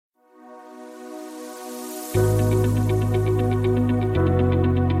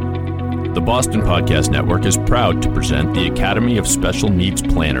Boston Podcast Network is proud to present the Academy of Special Needs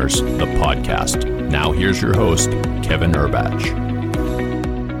Planners, the podcast. Now here's your host, Kevin Urbach.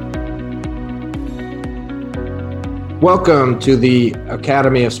 Welcome to the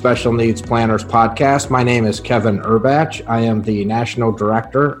Academy of Special Needs Planners podcast. My name is Kevin Urbach. I am the National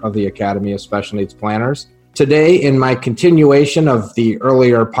Director of the Academy of Special Needs Planners. Today, in my continuation of the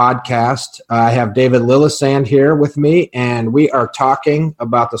earlier podcast, I have David Lillesand here with me, and we are talking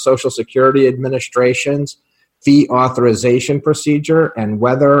about the Social Security Administration's fee authorization procedure and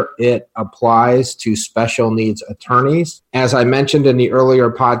whether it applies to special needs attorneys. As I mentioned in the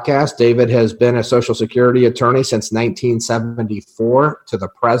earlier podcast, David has been a Social Security attorney since 1974 to the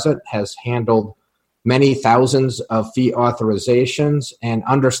present, has handled many thousands of fee authorizations and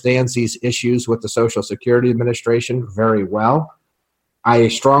understands these issues with the Social Security Administration very well. I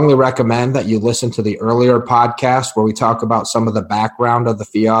strongly recommend that you listen to the earlier podcast where we talk about some of the background of the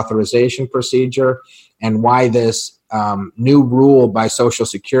fee authorization procedure and why this new rule by Social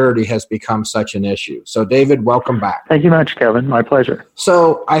Security has become such an issue. So, David, welcome back. Thank you much, Kevin. My pleasure.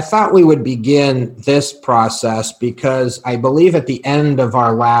 So I thought we would begin this process because I believe at the end of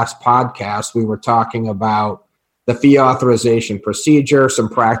our last podcast, we were talking about the fee authorization procedure, some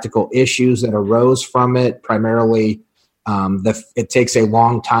practical issues that arose from it, primarily it takes a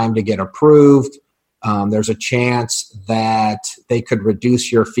long time to get approved. There's a chance that they could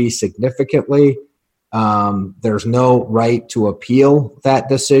reduce your fee significantly. There's no right to appeal that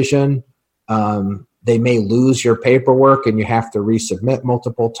decision. They may lose your paperwork and you have to resubmit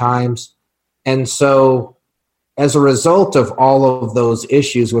multiple times. And so as a result of all of those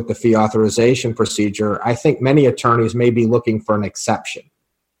issues with the fee authorization procedure, I think many attorneys may be looking for an exception.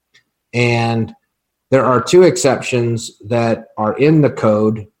 And there are two exceptions that are in the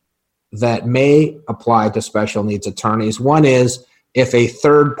code that may apply to special needs attorneys. One is if a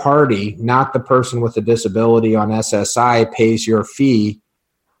third party, not the person with a disability on SSI, pays your fee,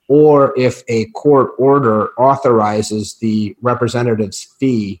 or if a court order authorizes the representative's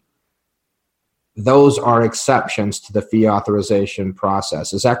fee, those are exceptions to the fee authorization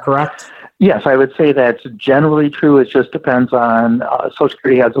process. Is that correct? Yes, I would say that's generally true. It just depends on, Social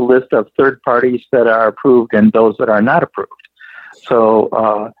Security has a list of third parties that are approved and those that are not approved.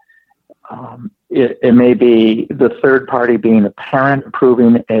 So it may be the third party being a parent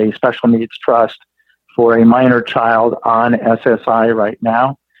approving a special needs trust for a minor child on SSI right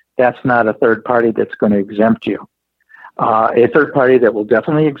now. That's not a third party that's going to exempt you. A third party that will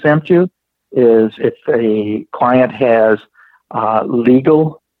definitely exempt you is if a client has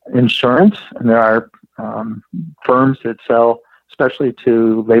legal insurance, and there are firms that sell, especially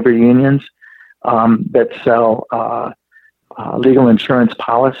to labor unions, that sell legal insurance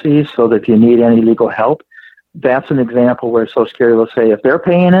policies so that if you need any legal help, that's an example where Social Security will say if they're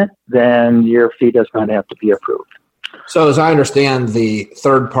paying it, then your fee does not have to be approved. So as I understand the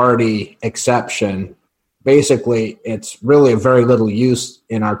third-party exception, basically it's really of very little use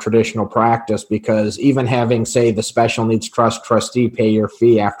in our traditional practice because even having, say, the special needs trust trustee pay your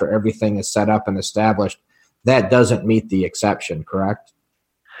fee after everything is set up and established, that doesn't meet the exception, correct?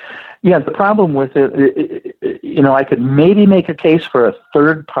 Yeah, the problem with it, I could maybe make a case for a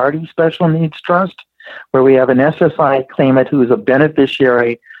third-party special needs trust where we have an SSI claimant who is a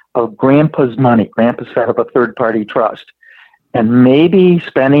beneficiary of Grandpa's money. Grandpa set up a third-party trust. And maybe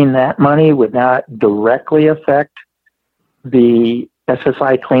spending that money would not directly affect the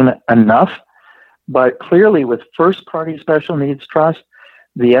SSI claimant enough. But clearly with first-party special needs trust,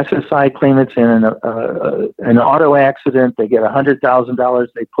 the SSI claimant's in an auto accident, they get $100,000,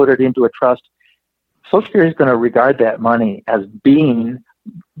 they put it into a trust. Social Security is going to regard that money as belonging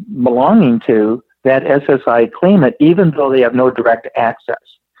to that SSI claimant, even though they have no direct access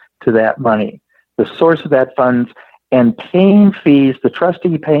to that money. The source of that funds and paying fees, the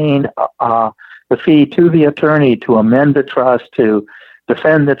trustee paying the fee to the attorney to amend the trust, to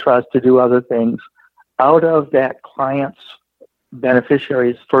defend the trust, to do other things out of that client's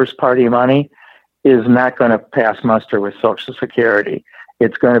beneficiary's first-party money is not going to pass muster with Social Security.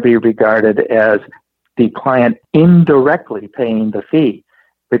 It's going to be regarded as the client indirectly paying the fee,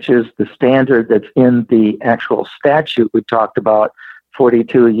 which is the standard that's in the actual statute we talked about,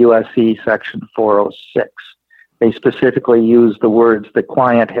 42 U.S.C. Section 406. They specifically use the words the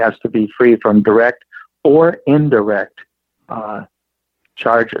client has to be free from direct or indirect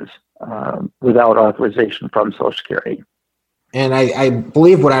charges without authorization from Social Security. And I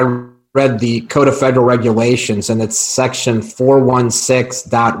believe when I read the Code of Federal Regulations, and it's section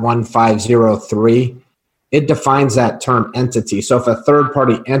 416.1503, it defines that term entity. So if a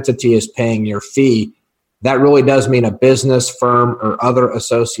third-party entity is paying your fee, that really does mean a business, firm, or other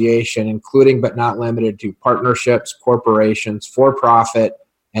association, including but not limited to partnerships, corporations, for-profit,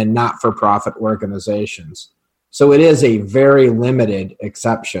 and not-for-profit organizations. So it is a very limited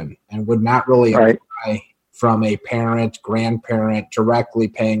exception and would not really apply from a parent, grandparent directly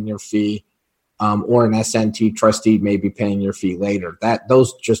paying your fee, or an SNT trustee maybe paying your fee later.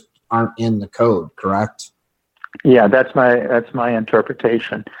 Those just aren't in the code, correct? Yeah, that's my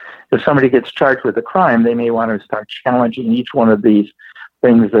interpretation. If somebody gets charged with a crime, they may want to start challenging each one of these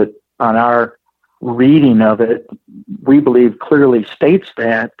things that, on our reading of it, we believe clearly states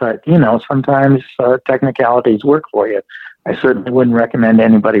that. But sometimes technicalities work for you. I certainly wouldn't recommend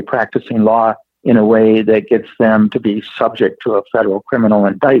anybody practicing law in a way that gets them to be subject to a federal criminal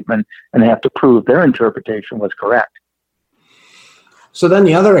indictment and have to prove their interpretation was correct. So then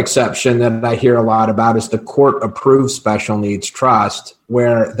the other exception that I hear a lot about is the court-approved special needs trust,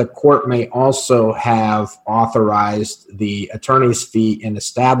 where the court may also have authorized the attorney's fee in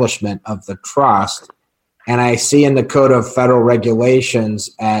establishment of the trust. And I see in the Code of Federal Regulations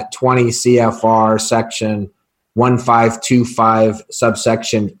at 20 CFR section 1525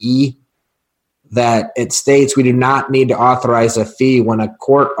 subsection E, that it states we do not need to authorize a fee when a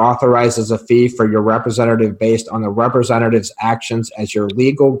court authorizes a fee for your representative based on the representative's actions as your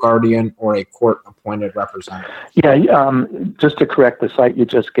legal guardian or a court-appointed representative. Yeah, just to correct the site you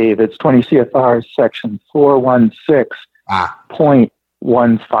just gave, it's 20 CFR section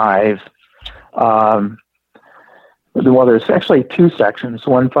 416.15. Well, there's actually two sections,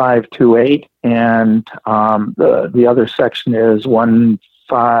 1528, and the other section is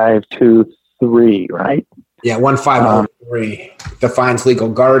 1523. Right? Yeah, 1503 defines legal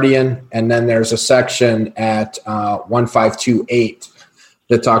guardian, and then there's a section at 1528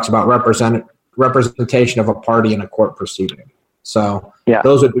 that talks about representation of a party in a court proceeding. So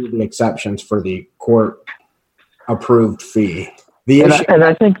those would be the exceptions for the court-approved fee. And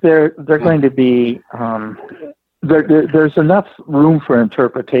I think they're going to be there's enough room for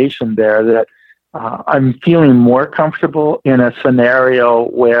interpretation there that I'm feeling more comfortable in a scenario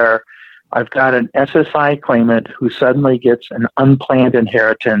where I've got an SSI claimant who suddenly gets an unplanned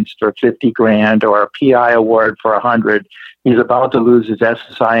inheritance for $50,000 or a PI award for $100,000. He's about to lose his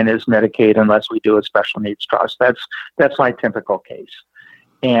SSI and his Medicaid unless we do a special needs trust. That's my typical case.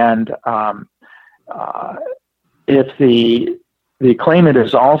 And if the claimant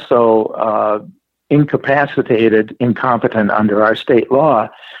is also incapacitated, incompetent under our state law,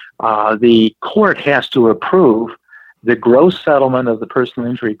 the court has to approve the gross settlement of the personal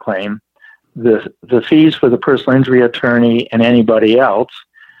injury claim, the fees for the personal injury attorney and anybody else,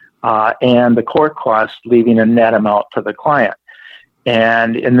 and the court costs, leaving a net amount for the client.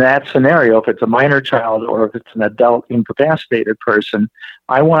 And in that scenario, if it's a minor child or if it's an adult incapacitated person,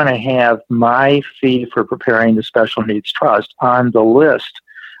 I want to have my fee for preparing the special needs trust on the list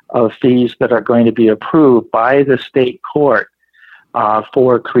of fees that are going to be approved by the state court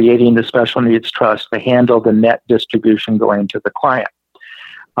for creating the special needs trust to handle the net distribution going to the client.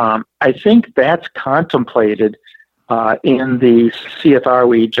 I think that's contemplated in the CFR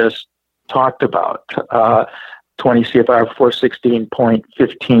we just talked about, 20 CFR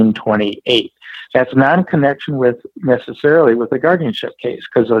 416.1528. That's not in connection necessarily with the guardianship case,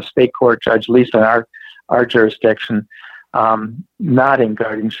 because a state court judge, at least in our jurisdiction, not in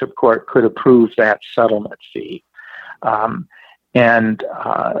guardianship court, could approve that settlement fee.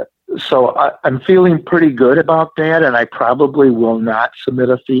 So I'm feeling pretty good about that, and I probably will not submit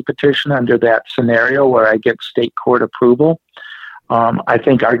a fee petition under that scenario where I get state court approval. I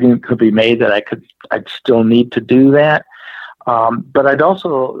think argument could be made that I'd still need to do that. But I'd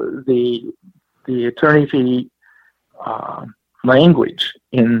also, the attorney fee language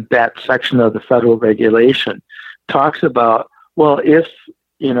in that section of the federal regulation talks about, well, if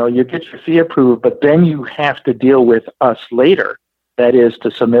you get your fee approved, but then you have to deal with us later. That is to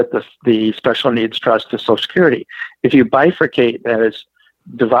submit the special needs trust to Social Security. If you bifurcate, that is,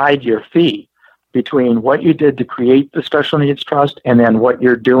 divide your fee between what you did to create the special needs trust and then what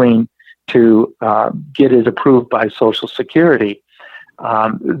you're doing to get it approved by Social Security,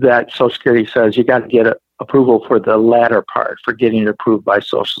 that Social Security says you got to get approval for the latter part, for getting it approved by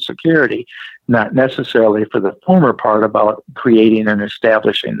Social Security, not necessarily for the former part about creating and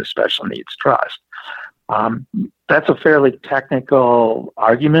establishing the special needs trust. That's a fairly technical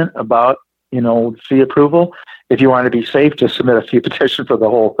argument about, fee approval. If you want to be safe, just submit a fee petition for the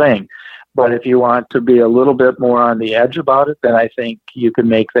whole thing. But if you want to be a little bit more on the edge about it, then I think you can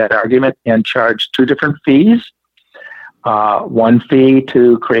make that argument and charge two different fees. One fee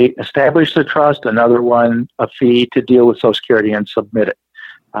to establish the trust, another one, a fee to deal with Social Security and submit it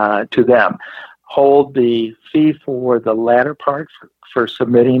to them. hold the fee for the latter part for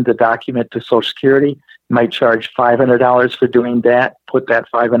submitting the document to Social Security. Might charge $500 for doing that, put that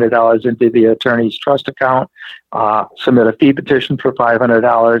 $500 into the attorney's trust account, submit a fee petition for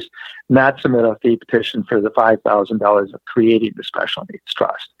 $500, not submit a fee petition for the $5,000 of creating the special needs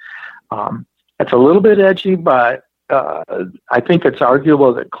trust. It's a little bit edgy, but I think it's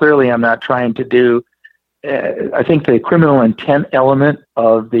arguable that clearly I'm not trying to do. I think the criminal intent element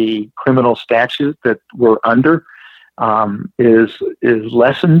of the criminal statute that we're under is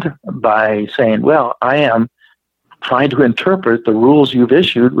lessened by saying, well, I am trying to interpret the rules you've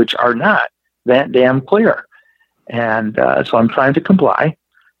issued, which are not that damn clear. And so I'm trying to comply.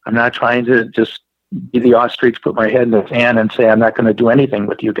 I'm not trying to just be the ostrich, put my head in the sand and say I'm not going to do anything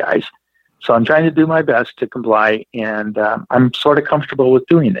with you guys. So I'm trying to do my best to comply, and I'm sort of comfortable with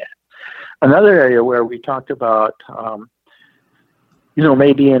doing that. Another area where we talked about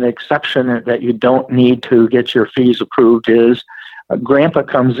maybe an exception that you don't need to get your fees approved is grandpa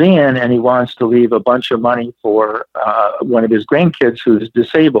comes in and he wants to leave a bunch of money for one of his grandkids who's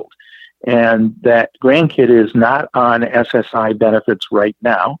disabled. And that grandkid is not on SSI benefits right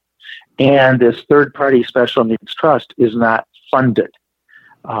now. And this third-party special needs trust is not funded.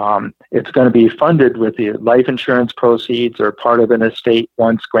 It's going to be funded with the life insurance proceeds or part of an estate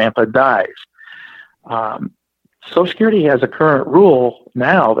once grandpa dies. Social Security has a current rule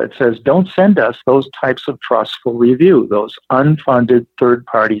now that says don't send us those types of trusts for review, those unfunded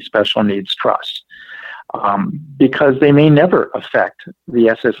third-party special needs trusts, because they may never affect the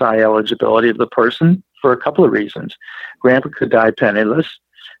SSI eligibility of the person for a couple of reasons. Grandpa could die penniless.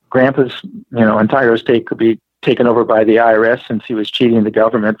 Grandpa's entire estate could be taken over by the IRS since he was cheating the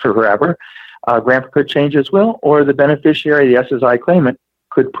government for forever. Grandpa could change his will, or the beneficiary, the SSI claimant,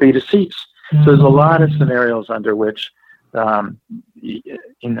 could predecease. So there's a lot of scenarios under which, I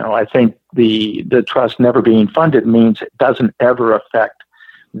think the trust never being funded means it doesn't ever affect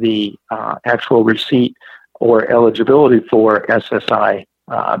the actual receipt or eligibility for SSI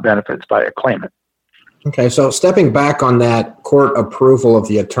benefits by a claimant. Okay, so stepping back on that court approval of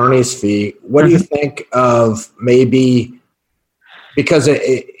the attorney's fee, what do you think of maybe, because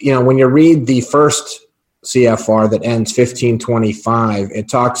when you read the first CFR that ends 1525, it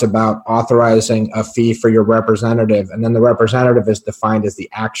talks about authorizing a fee for your representative, and then the representative is defined as the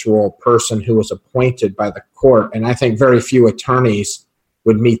actual person who was appointed by the court. And I think very few attorneys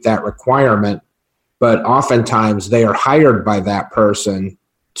would meet that requirement, but oftentimes they are hired by that person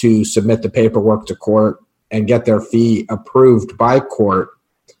to submit the paperwork to court and get their fee approved by court.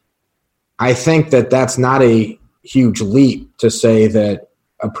 I think that that's not a huge leap to say that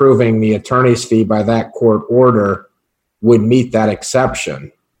approving the attorney's fee by that court order would meet that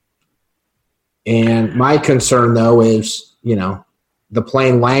exception. And my concern, though, is, the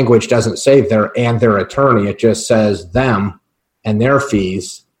plain language doesn't say their attorney. It just says them and their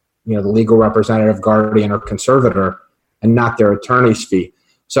fees, the legal representative, guardian, or conservator, and not their attorney's fee.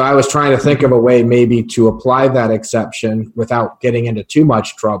 So I was trying to think of a way maybe to apply that exception without getting into too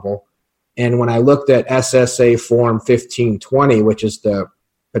much trouble. And when I looked at SSA Form 1520, which is the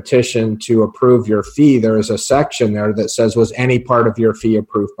petition to approve your fee, there is a section there that says, was any part of your fee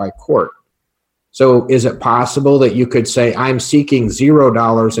approved by court? So is it possible that you could say, I'm seeking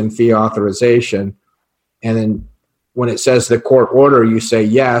 $0 in fee authorization, and then when it says the court order, you say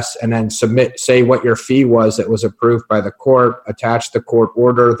yes, and then say what your fee was that was approved by the court, attach the court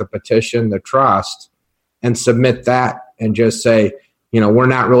order, the petition, the trust, and submit that and just say, we're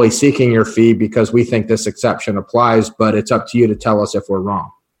not really seeking your fee because we think this exception applies, but it's up to you to tell us if we're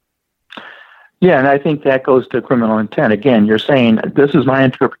wrong. Yeah, and I think that goes to criminal intent. Again, you're saying, this is my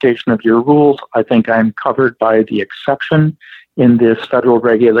interpretation of your rules. I think I'm covered by the exception in this federal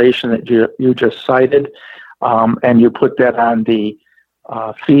regulation that you just cited. And you put that on the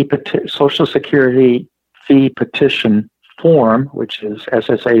Social Security fee petition form, which is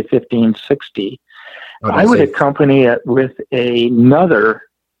SSA 1560. I would accompany it with another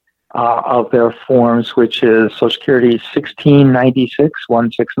of their forms, which is Social Security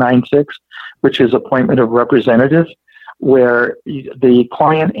 1696, which is appointment of representative, where the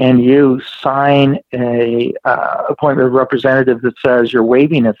client and you sign a appointment of representative that says you're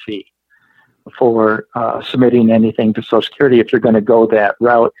waiving a fee for submitting anything to Social Security if you're going to go that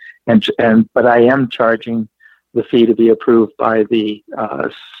route, but I am charging the fee to be approved by the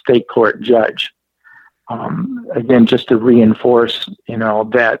state court judge. Again, just to reinforce,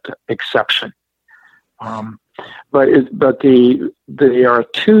 that exception. But there are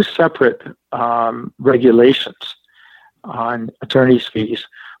two separate regulations on attorney's fees.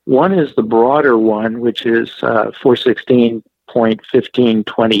 One is the broader one, which is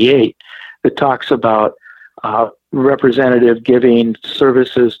 416.1528. that talks about representative giving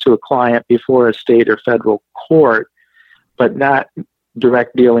services to a client before a state or federal court, but not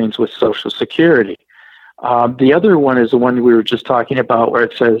direct dealings with Social Security. The other one is the one we were just talking about, where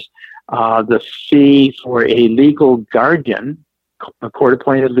it says the fee for a legal guardian, a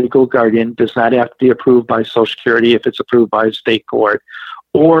court-appointed legal guardian, does not have to be approved by Social Security if it's approved by a state court,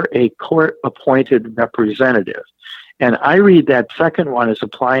 or a court-appointed representative. And I read that second one as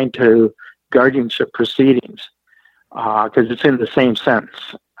applying to guardianship proceedings because it's in the same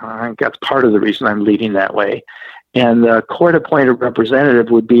sentence. I think that's part of the reason I'm leading that way. And the court-appointed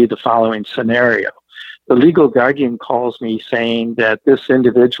representative would be the following scenario. The legal guardian calls me saying that this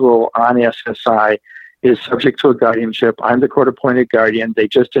individual on SSI is subject to a guardianship. I'm the court-appointed guardian. They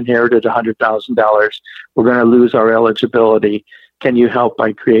just inherited $100,000. We're going to lose our eligibility. Can you help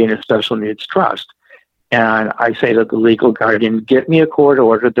by creating a special needs trust? And I say to the legal guardian, get me a court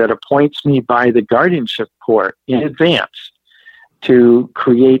order that appoints me by the guardianship court in advance to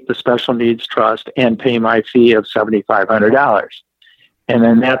create the special needs trust and pay my fee of $7,500. And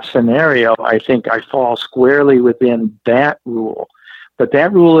in that scenario, I think I fall squarely within that rule. But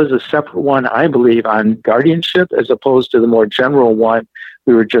that rule is a separate one, I believe, on guardianship as opposed to the more general one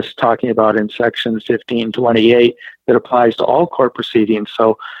we were just talking about in Section 1528 that applies to all court proceedings.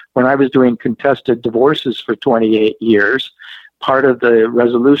 So when I was doing contested divorces for 28 years, part of the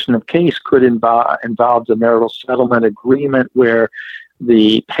resolution of case could involve the marital settlement agreement where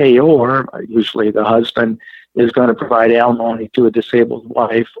the payor, usually the husband, is going to provide alimony to a disabled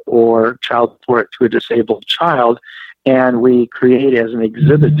wife or child support to a disabled child. And we create as an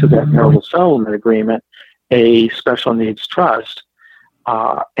exhibit to that marital settlement agreement a special needs trust.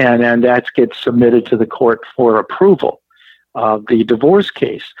 And then that gets submitted to the court for approval. The divorce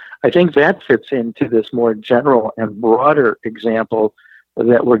case, I think that fits into this more general and broader example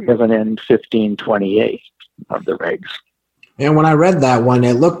that we're given in 1528 of the regs. And when I read that one,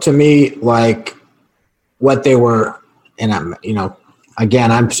 it looked to me like what they were, and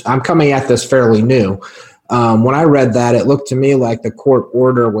I'm coming at this fairly new. When I read that, it looked to me like the court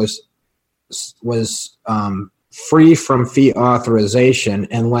order was free from fee authorization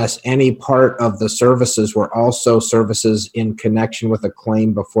unless any part of the services were also services in connection with a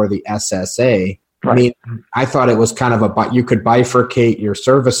claim before the SSA. Right. I mean, I thought it was kind of you could bifurcate your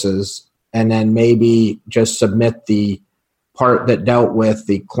services and then maybe just submit the part that dealt with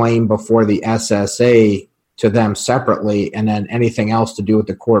the claim before the SSA to them separately, and then anything else to do with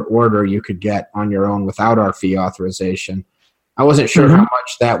the court order you could get on your own without our fee authorization. I wasn't sure how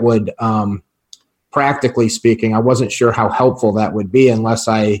much that would, practically speaking, I wasn't sure how helpful that would be unless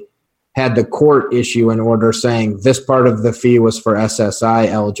I had the court issue an order saying this part of the fee was for SSI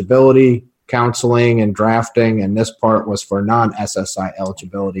eligibility, counseling, and drafting, and this part was for non-SSI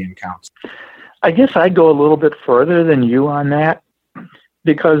eligibility and counseling. I guess I'd go a little bit further than you on that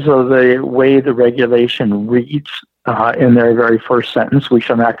because of the way the regulation reads in their very first sentence. We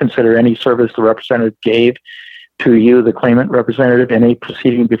shall not consider any service the representative gave to you, the claimant representative, in a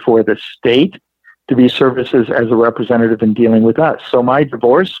proceeding before the state to be services as a representative in dealing with us. So my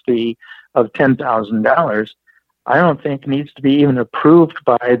divorce fee of $10,000, I don't think needs to be even approved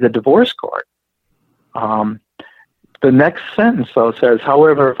by the divorce court. The next sentence, though, says,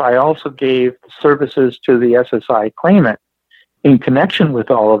 however, if I also gave services to the SSI claimant in connection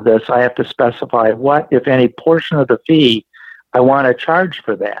with all of this, I have to specify what, if any, portion of the fee I want to charge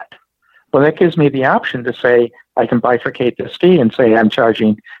for that. Well, that gives me the option to say I can bifurcate this fee and say I'm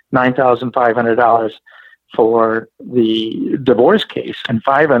charging $9,500 for the divorce case and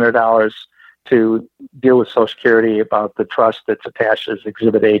 $500 to deal with Social Security about the trust that's attached as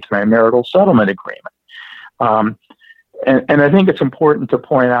Exhibit A to my marital settlement agreement. And I think it's important to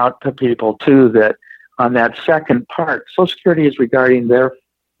point out to people, too, that on that second part, Social Security is regarding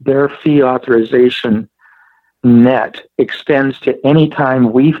their fee authorization net extends to any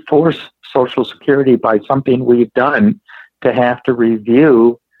time we force Social Security by something we've done to have to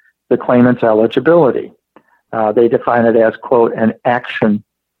review the claimant's eligibility. They define it as, quote, an action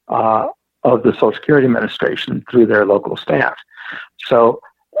of the Social Security Administration through their local staff. So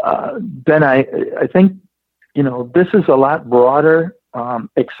then I think, this is a lot broader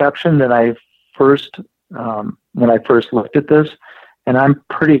exception than when I first looked at this. And I'm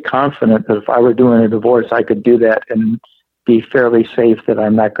pretty confident that if I were doing a divorce, I could do that and be fairly safe that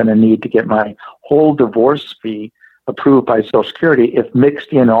I'm not going to need to get my whole divorce fee approved by Social Security if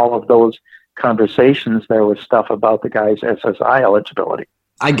mixed in all of those conversations there was stuff about the guy's SSI eligibility.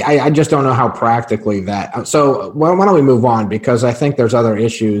 I just don't know how practically that. So why don't we move on, because I think there's other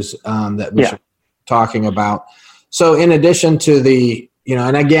issues that we should be talking about. So in addition to the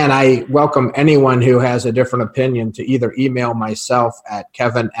and again, I welcome anyone who has a different opinion to either email myself at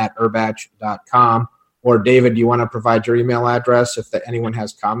kevin@urbach.com, or David, do you want to provide your email address if anyone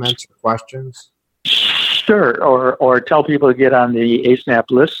has comments or questions? Sure, or tell people to get on the ASNAP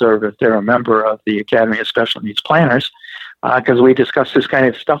listserv if they're a member of the Academy of Special Needs Planners, because we discuss this kind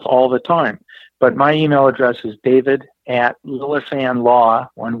of stuff all the time. But my email address is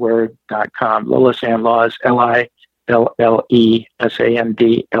david@lillisandlaw.com. Lillisand Law is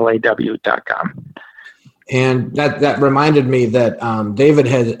LILLESANDLAW.com. And that reminded me that David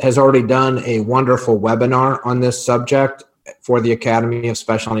has already done a wonderful webinar on this subject for the Academy of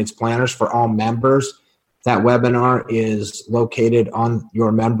Special Needs Planners for all members. That webinar is located on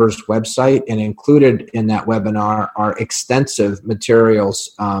your members' website, and included in that webinar are extensive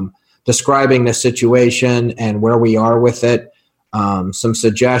materials describing the situation and where we are with it, some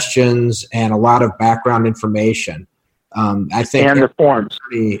suggestions, and a lot of background information. I think and the forms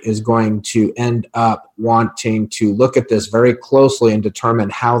is going to end up wanting to look at this very closely and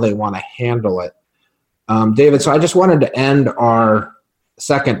determine how they want to handle it. David, so I just wanted to end our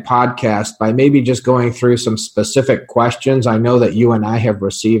second podcast by maybe just going through some specific questions. I know that you and I have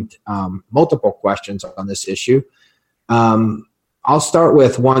received multiple questions on this issue. I'll start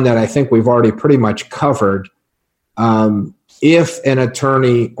with one that I think we've already pretty much covered. If an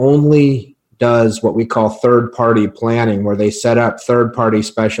attorney only does what we call third-party planning, where they set up third-party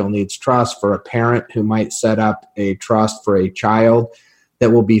special needs trust for a parent who might set up a trust for a child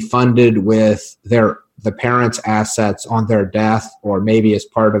that will be funded with the parent's assets on their death, or maybe as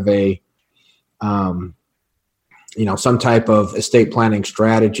part of a some type of estate planning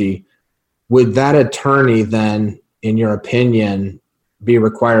strategy, would that attorney then, in your opinion, be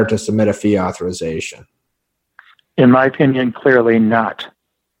required to submit a fee authorization? In my opinion, clearly not.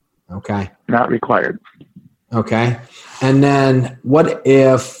 Okay. Not required. Okay. And then what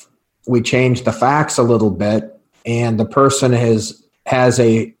if we change the facts a little bit and the person has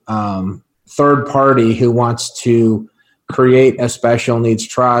a third party who wants to create a special needs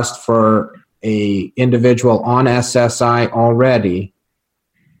trust for a individual on SSI already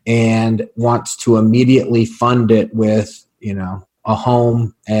and wants to immediately fund it with, a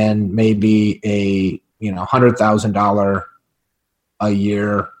home and maybe a, $100,000 a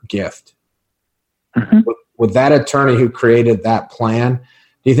year gift. Mm-hmm. Would that attorney who created that plan,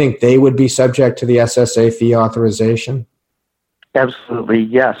 do you think they would be subject to the SSA fee authorization? Absolutely,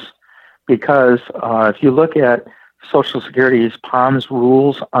 yes. Because if you look at Social Security's POMS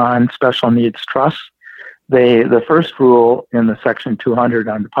rules on special needs trusts, the first rule in the Section 200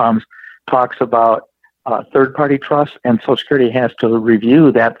 on the POMS talks about third-party trusts, and Social Security has to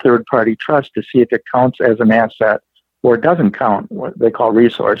review that third-party trust to see if it counts as an asset or doesn't count, what they call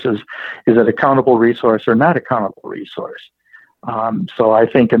resources. Is it a countable resource or not a countable resource? So I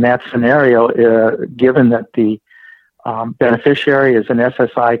think in that scenario, given that the beneficiary is an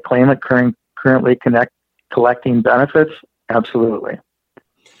SSI claimant currently collecting benefits, absolutely.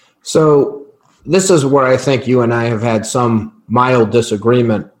 So this is where I think you and I have had some mild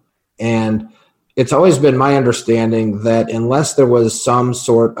disagreement, and it's always been my understanding that unless there was some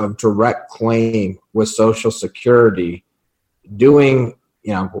sort of direct claim with Social Security, doing,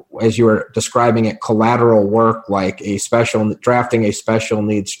 as you were describing it, collateral work like drafting a special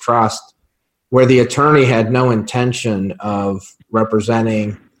needs trust, where the attorney had no intention of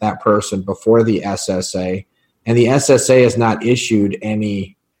representing that person before the SSA, and the SSA has not issued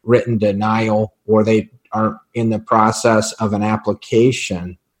any written denial, or they aren't in the process of an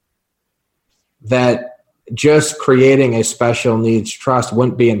application, that just creating a special needs trust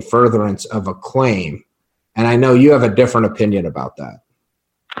wouldn't be in furtherance of a claim. And I know you have a different opinion about that.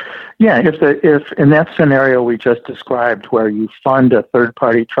 Yeah, if in that scenario we just described, where you fund a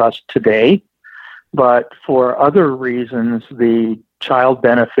third-party trust today, but for other reasons the child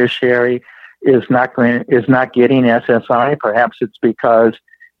beneficiary is not getting SSI, perhaps it's because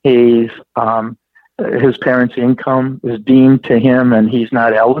his parents' income is deemed to him and he's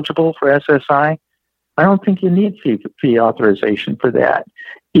not eligible for SSI, I don't think you need fee authorization for that.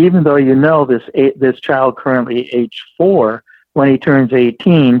 Even though this child currently age 4, when he turns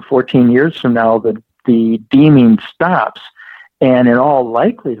 18, 14 years from now, the deeming stops. And in all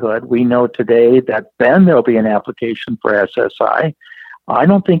likelihood, we know today that then there'll be an application for SSI. I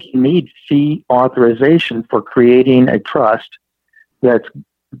don't think you need fee authorization for creating a trust that's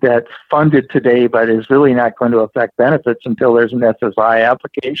funded today, but is really not going to affect benefits until there's an SSI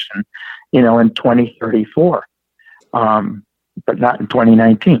application, in 2034, but not in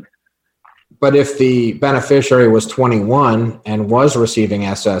 2019. But if the beneficiary was 21 and was receiving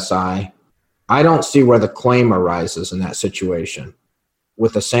SSI, I don't see where the claim arises in that situation.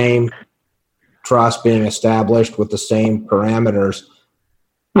 with the same trust being established with the same parameters.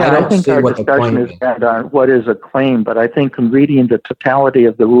 Yeah, I think our discussion is on what is a claim, but I think in reading the totality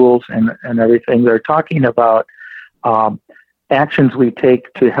of the rules and everything, they're talking about actions we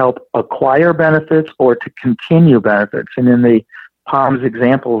take to help acquire benefits or to continue benefits. And in the POMS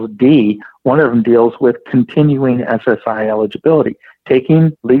examples D, one of them deals with continuing SSI eligibility,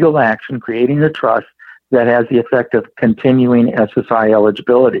 taking legal action, creating a trust that has the effect of continuing SSI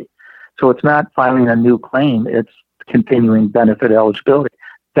eligibility. So it's not filing a new claim, it's continuing benefit eligibility.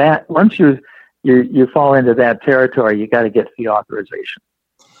 That once you fall into that territory, you got to get fee authorization.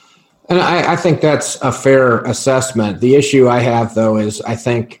 And I think that's a fair assessment. The issue I have, though, is I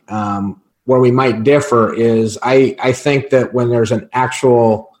think where we might differ is I think that when there's an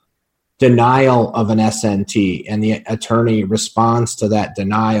actual denial of an SNT and the attorney responds to that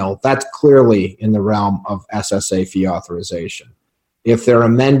denial, that's clearly in the realm of SSA fee authorization. If they're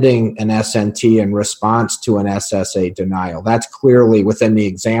amending an SNT in response to an SSA denial, that's clearly within the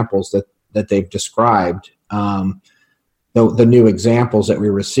examples that they've described. The new examples that we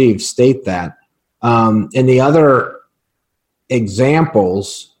received state that. In the other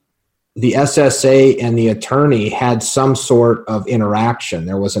examples, the SSA and the attorney had some sort of interaction.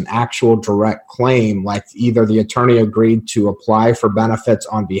 There was an actual direct claim, like either the attorney agreed to apply for benefits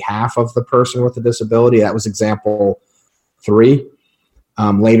on behalf of the person with a disability. That was example 3.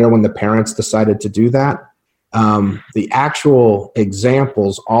 Later, when the parents decided to do that, the actual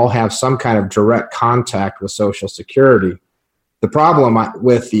examples all have some kind of direct contact with Social Security. The problem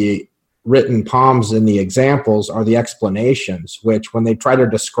with the written POMs in the examples are the explanations, which when they try to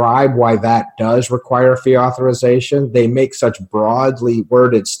describe why that does require fee authorization, they make such broadly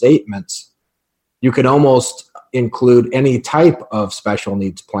worded statements. You could almost include any type of special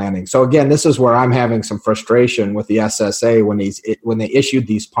needs planning. So again, this is where I'm having some frustration with the SSA when they issued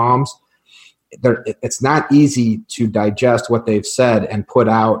these POMs. It's not easy to digest what they've said and put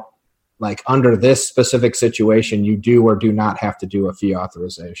out, like, under this specific situation, you do or do not have to do a fee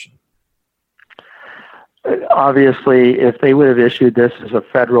authorization. Obviously, if they would have issued this as a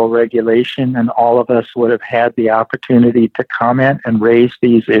federal regulation and all of us would have had the opportunity to comment and raise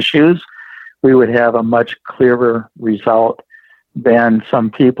these issues, we would have a much clearer result than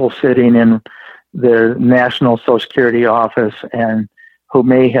some people sitting in the National Social Security office and who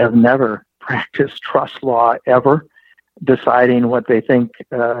may have never practiced trust law ever, deciding what they think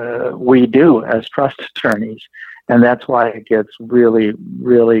we do as trust attorneys. And that's why it gets really,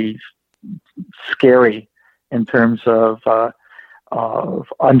 really scary in terms of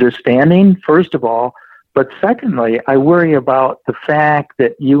understanding, first of all. But secondly, I worry about the fact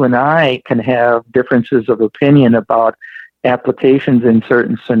that you and I can have differences of opinion about applications in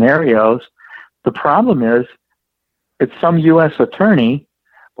certain scenarios. The problem is it's some U.S. attorney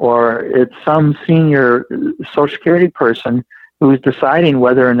or it's some senior Social Security person who's deciding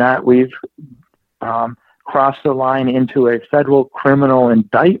whether or not we've crossed the line into a federal criminal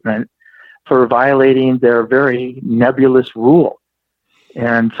indictment for violating their very nebulous rule.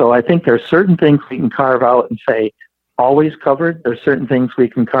 And so I think there's certain things we can carve out and say always covered. There's certain things we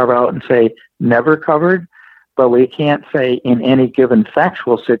can carve out and say never covered. But we can't say in any given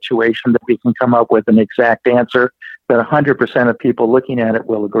factual situation that we can come up with an exact answer that 100% of people looking at it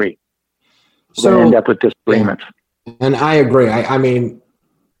will agree. So we'll end up with disagreements. Yeah. And I agree. I mean,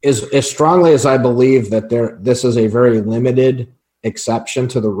 as strongly as I believe that this is a very limited exception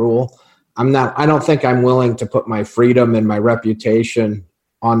to the rule, I don't think I'm willing to put my freedom and my reputation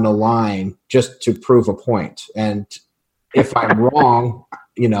on the line just to prove a point. And if I'm wrong,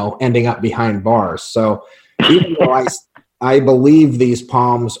 ending up behind bars. So even though I believe these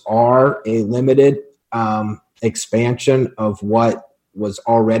POMs are a limited expansion of what was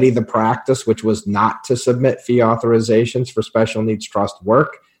already the practice, which was not to submit fee authorizations for special needs trust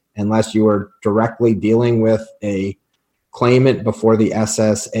work unless you were directly dealing with a claimant before the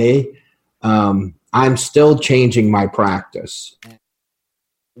SSA. I'm still changing my practice.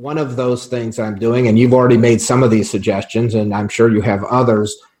 One of those things I'm doing, and you've already made some of these suggestions, and I'm sure you have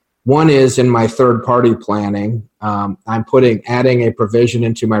others. One is in my third-party planning, I'm adding a provision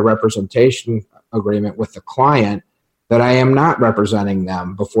into my representation agreement with the client that I am not representing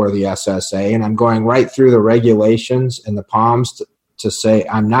them before the SSA, and I'm going right through the regulations and the POMs to say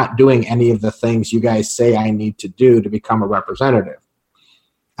I'm not doing any of the things you guys say I need to do to become a representative.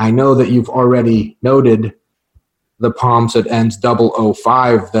 I know that you've already noted the POMs that ends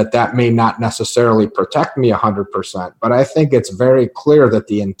 005 that may not necessarily protect me 100%, but I think it's very clear that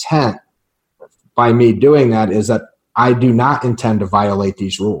the intent by me doing that is that I do not intend to violate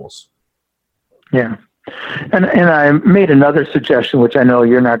these rules. Yeah. And I made another suggestion, which I know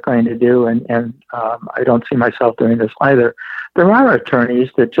you're not going to do, and I don't see myself doing this either. There are attorneys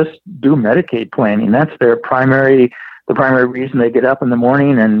that just do Medicaid planning. That's the primary reason they get up in the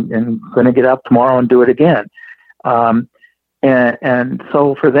morning and going to get up tomorrow and do it again. And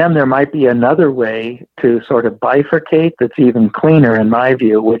so for them, there might be another way to sort of bifurcate that's even cleaner in my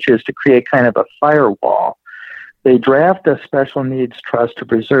view, which is to create kind of a firewall. They draft a special needs trust to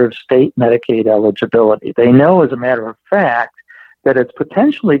preserve state Medicaid eligibility. They know, as a matter of fact, that it's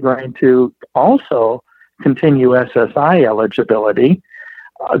potentially going to also continue SSI eligibility.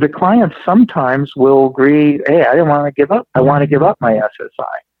 The clients sometimes will agree, hey, I don't want to give up. I want to give up my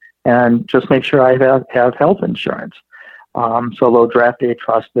SSI and just make sure I have health insurance. So they'll draft a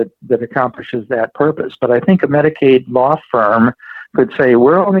trust that accomplishes that purpose. But I think a Medicaid law firm could say,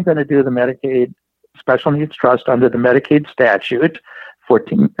 we're only going to do the Medicaid Special Needs Trust under the Medicaid statute,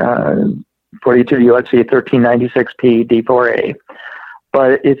 42 U.S.C. 1396P D4A.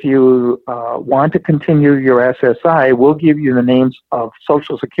 But if you want to continue your SSI, we'll give you the names of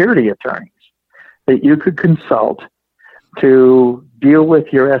Social Security attorneys that you could consult to deal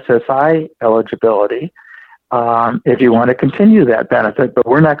with your SSI eligibility if you want to continue that benefit, but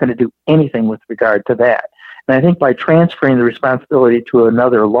we're not going to do anything with regard to that. And I think by transferring the responsibility to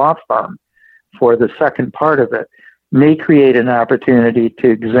another law firm for the second part of it may create an opportunity to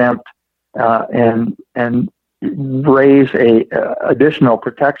exempt and raise a additional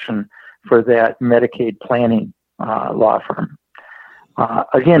protection for that Medicaid planning law firm.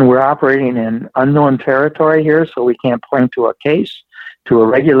 Again, we're operating in unknown territory here, so we can't point to a case, to a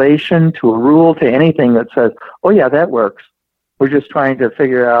regulation, to a rule, to anything that says, oh yeah, that works. We're just trying to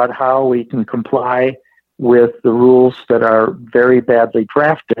figure out how we can comply with the rules that are very badly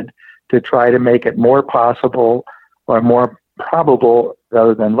drafted to try to make it more possible or more probable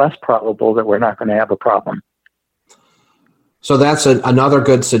rather than less probable that we're not going to have a problem. So that's another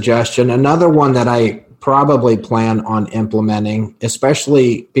good suggestion. Another one that I probably plan on implementing,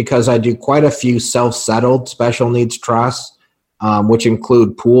 especially because I do quite a few self-settled special needs trusts, which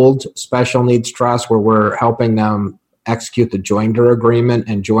include pooled special needs trusts where we're helping them execute the joinder agreement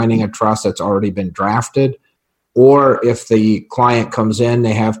and joining a trust that's already been drafted. Or if the client comes in,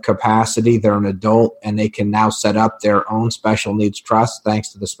 they have capacity, they're an adult, and they can now set up their own special needs trust thanks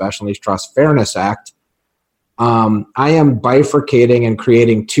to the Special Needs Trust Fairness Act. I am bifurcating and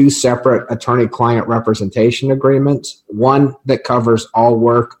creating two separate attorney-client representation agreements, one that covers all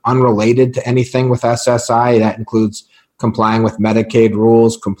work unrelated to anything with SSI. That includes complying with Medicaid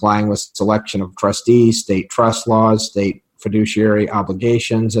rules, complying with selection of trustees, state trust laws, state fiduciary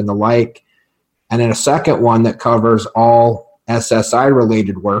obligations, and the like. And then a second one that covers all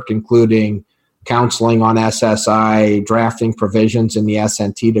SSI-related work, including counseling on SSI, drafting provisions in the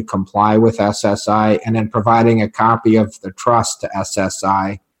SNT to comply with SSI, and then providing a copy of the trust to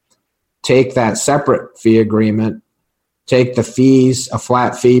SSI. Take that separate fee agreement, take the fees, a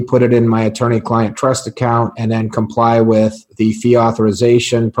flat fee, put it in my attorney-client trust account, and then comply with the fee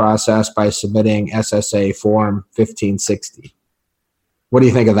authorization process by submitting SSA Form 1560. What do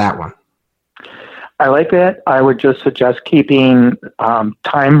you think of that one? I like that. I would just suggest keeping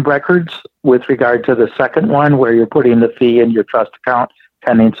time records with regard to the second one where you're putting the fee in your trust account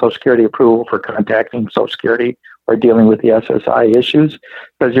pending Social Security approval for contacting Social Security or dealing with the SSI issues,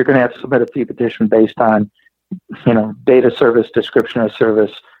 because you're going to have to submit a fee petition based on, date of service, description of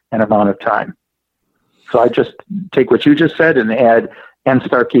service, and amount of time. So I just take what you just said and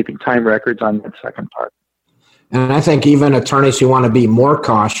start keeping time records on that second part. And I think even attorneys who want to be more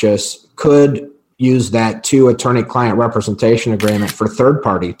cautious could use that two attorney-client representation agreement for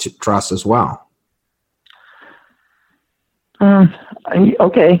third-party trusts as well.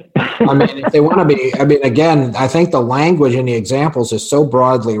 Okay. If they want to be, again, I think the language in the examples is so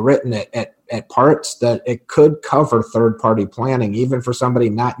broadly written at parts that it could cover third-party planning, even for somebody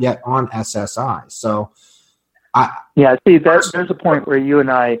not yet on SSI. So, there's a point where you and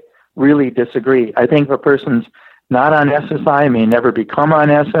I really disagree. I think if a person's not on SSI, may never become on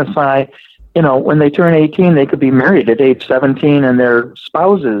SSI, when they turn 18, they could be married at age 17 and their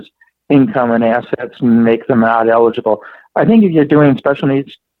spouse's income and assets make them not eligible. I think if you're doing special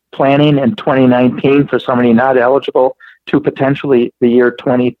needs planning in 2019 for somebody not eligible to potentially the year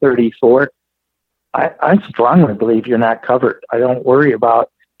 2034, I strongly believe you're not covered. I don't worry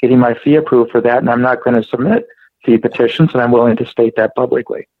about getting my fee approved for that, and I'm not going to submit fee petitions, and I'm willing to state that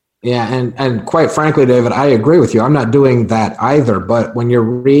publicly. Yeah, and quite frankly, David, I agree with you. I'm not doing that either. But when you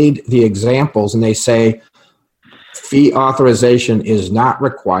read the examples and they say fee authorization is not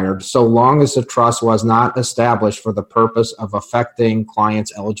required so long as the trust was not established for the purpose of affecting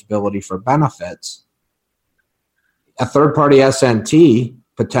clients' eligibility for benefits, a third-party SNT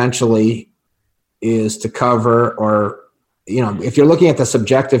potentially is to cover, or, if you're looking at the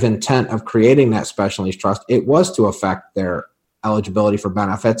subjective intent of creating that special needs trust, it was to affect their eligibility for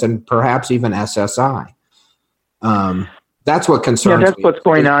benefits and perhaps even SSI. That's what concerns me. Yeah, that's what's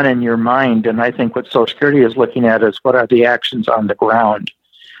going on in your mind. And I think what Social Security is looking at is what are the actions on the ground.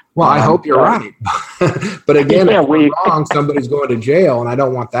 Well, I hope you're right. But again, Yeah, if we're wrong, somebody's going to jail, and I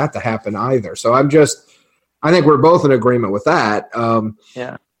don't want that to happen either. So I think we're both in agreement with that.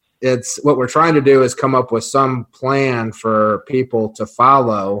 Yeah. It's what we're trying to do is come up with some plan for people to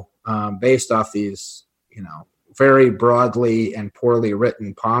follow based off these, very broadly and poorly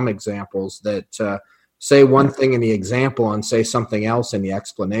written POM examples that say one thing in the example and say something else in the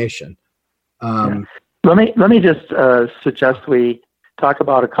explanation. Let me just suggest we talk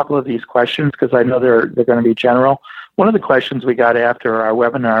about a couple of these questions because I know they're going to be general. One of the questions we got after our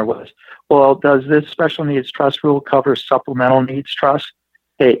webinar was, well, does this special needs trust rule cover supplemental needs trust?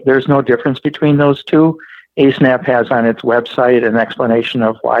 Hey, there's no difference between those two. ASNAP has on its website an explanation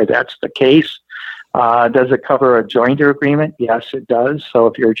of why that's the case. Does it cover a jointer agreement? Yes, it does. So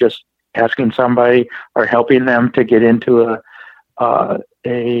if you're just asking somebody or helping them to get into a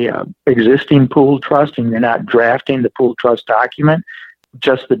existing pooled trust and you're not drafting the pooled trust document,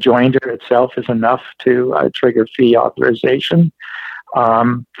 just the jointer itself is enough to trigger fee authorization.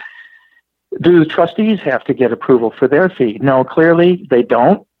 Do the trustees have to get approval for their fee? No, clearly they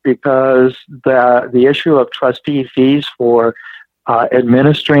don't, because the issue of trustee fees for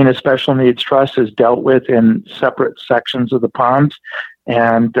administering a special needs trust is dealt with in separate sections of the POMs,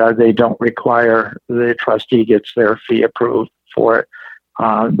 and they don't require the trustee gets their fee approved for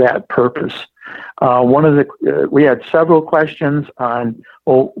that purpose. We had several questions on,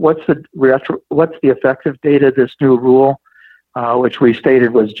 well, what's the effective date of this new rule, which we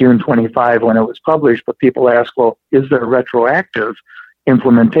stated was June 25 when it was published, but people ask, well, is there retroactive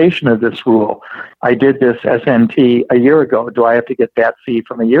implementation of this rule? I did this SNT a year ago. Do I have to get that fee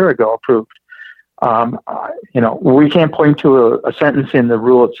from a year ago approved? We can't point to a sentence in the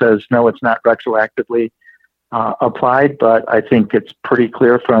rule that says, no, it's not retroactively applied, but I think it's pretty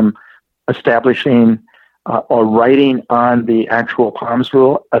clear from establishing or writing on the actual POMS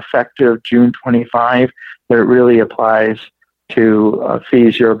rule effective June 25 that it really applies to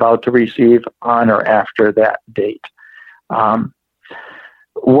fees you're about to receive on or after that date.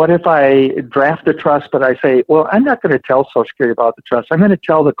 What if I draft the trust, but I say, well, I'm not going to tell Social Security about the trust. I'm going to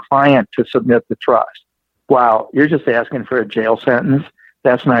tell the client to submit the trust. Wow, you're just asking for a jail sentence.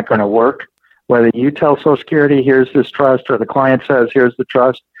 That's not going to work. Whether you tell Social Security, here's this trust, or the client says, here's the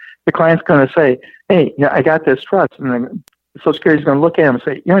trust, the client's going to say, hey, I got this trust. And then Social Security is going to look at him and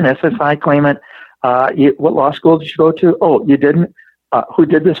say, you're an SSI claimant. What law school did you go to? Oh, you didn't? Who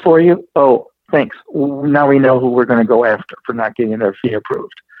did this for you? Oh, thanks. Now we know who we're going to go after for not getting their fee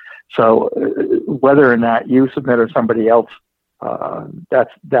approved. So whether or not you submit or somebody else,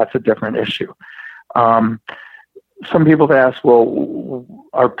 that's a different issue. Some people have asked, well,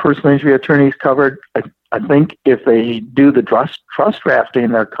 are personal injury attorneys covered? I think if they do the trust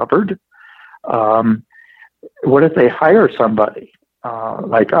drafting, they're covered. What if they hire somebody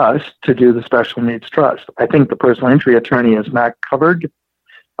like us to do the special needs trust? I think the personal injury attorney is not covered,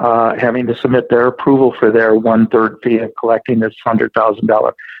 having to submit their approval for their 1/3 fee of collecting this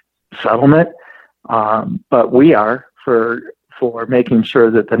 $100,000 settlement. But we are for making sure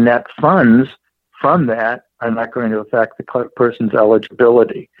that the net funds from that are not going to affect the person's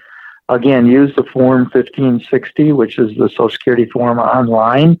eligibility. Again, use the Form 1560, which is the Social Security form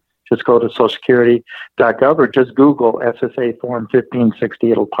online. Just go to socialsecurity.gov or just Google SSA Form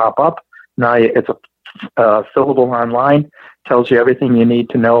 1560. It'll pop up. Now it's fillable online, tells you everything you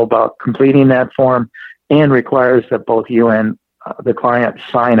need to know about completing that form, and requires that both you and the client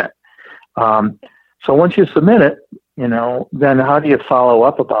sign it. So once you submit it, then how do you follow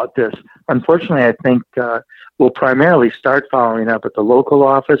up about this? Unfortunately, I think we'll primarily start following up at the local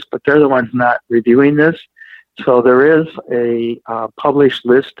office, but they're the ones not reviewing this. So there is a published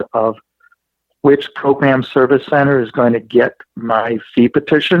list of which program service center is going to get my fee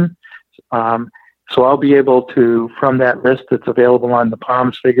petition. So I'll be able to, from that list that's available on the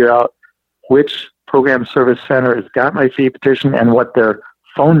POMS, figure out which program service center has got my fee petition and what their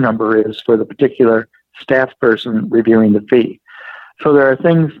phone number is for the particular staff person reviewing the fee. So there are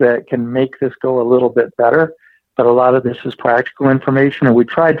things that can make this go a little bit better, but a lot of this is practical information, and we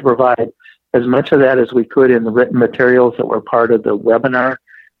tried to provide as much of that as we could in the written materials that were part of the webinar.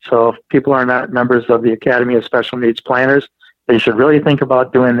 So if people are not members of the Academy of Special Needs Planners, they should really think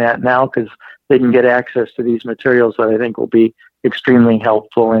about doing that now, because they can get access to these materials that I think will be extremely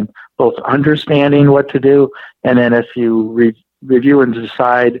helpful in both understanding what to do, and then if you review and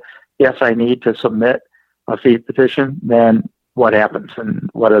decide, yes, I need to submit a fee petition, then what happens and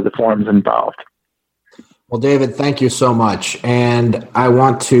what are the forms involved. Well, David, thank you so much. And I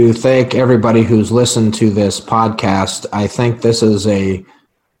want to thank everybody who's listened to this podcast. I think this is a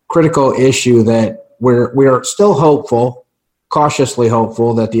critical issue that we're still hopeful, cautiously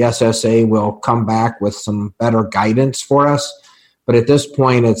hopeful, that the SSA will come back with some better guidance for us. But at this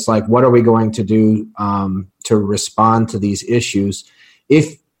point, it's like, what are we going to do to respond to these issues?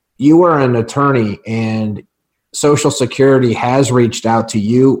 If you are an attorney and Social Security has reached out to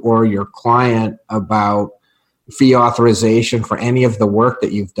you or your client about fee authorization for any of the work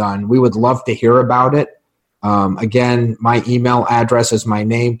that you've done, we would love to hear about it. Again, my email address is my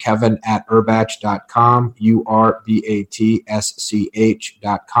name, kevin@urbach.com,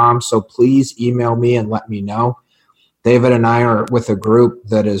 URBATSCH.com. So please email me and let me know. David and I are with a group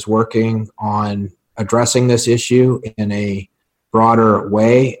that is working on addressing this issue in a broader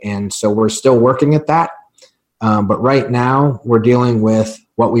way. And so we're still working at that. But right now we're dealing with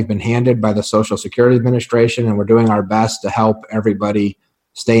what we've been handed by the Social Security Administration, and we're doing our best to help everybody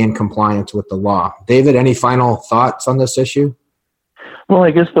stay in compliance with the law. David, any final thoughts on this issue? Well,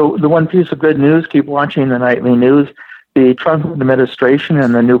 I guess the one piece of good news, keep watching the nightly news. The Trump administration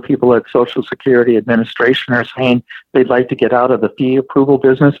and the new people at Social Security Administration are saying they'd like to get out of the fee approval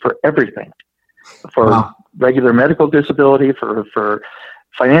business for everything, for regular medical disability, for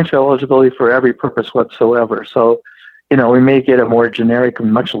financial eligibility, for every purpose whatsoever. So, we may get a more generic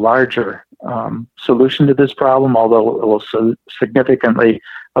and much larger solution to this problem, although it will significantly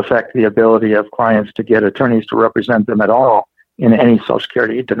affect the ability of clients to get attorneys to represent them at all in any Social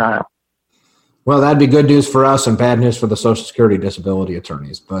Security denial. Well, that'd be good news for us and bad news for the Social Security disability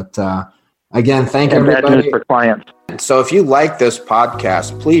attorneys. But again, thank everybody. Bad news for clients. So if you like this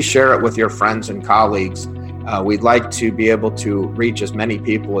podcast, please share it with your friends and colleagues. We'd like to be able to reach as many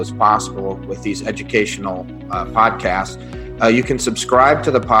people as possible with these educational podcasts. You can subscribe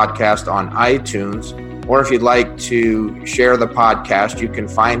to the podcast on iTunes, or if you'd like to share the podcast, you can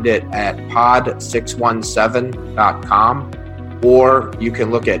find it at pod617.com, or you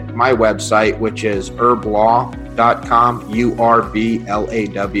can look at my website, which is urblaw.com, URBLAW.com.